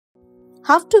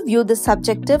How to view the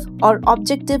subjective or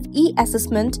objective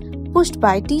e-assessment pushed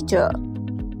by teacher.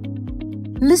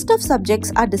 List of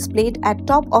subjects are displayed at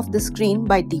top of the screen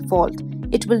by default.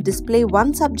 It will display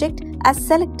one subject as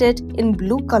selected in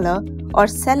blue color or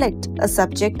select a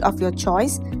subject of your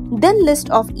choice. Then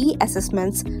list of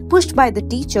e-assessments pushed by the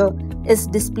teacher is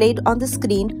displayed on the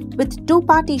screen with two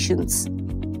partitions.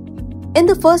 In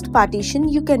the first partition,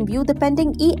 you can view the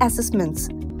pending e-assessments.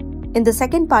 In the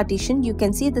second partition, you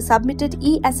can see the submitted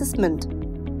e-assessment.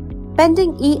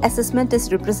 Pending e-assessment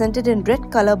is represented in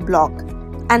red color block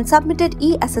and submitted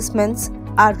e-assessments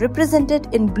are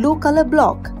represented in blue color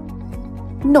block.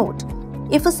 Note: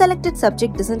 if a selected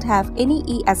subject doesn't have any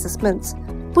e-assessments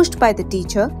pushed by the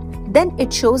teacher, then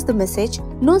it shows the message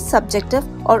no subjective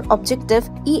or objective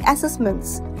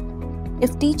e-assessments.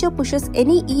 If teacher pushes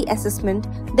any e-assessment,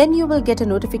 then you will get a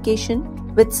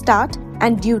notification with start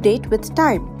and due date with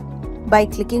time. By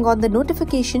clicking on the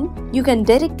notification, you can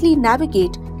directly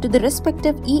navigate to the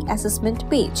respective e-assessment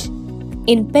page.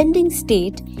 In pending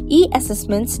state,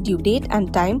 e-assessments due date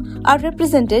and time are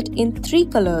represented in three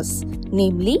colors,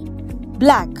 namely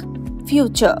black,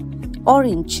 future,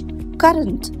 orange,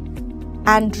 current,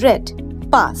 and red,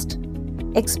 past,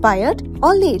 expired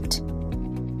or late.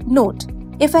 Note: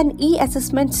 if an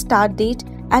e-assessment start date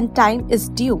and time is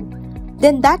due,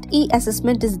 then that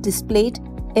e-assessment is displayed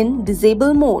in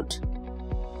disable mode.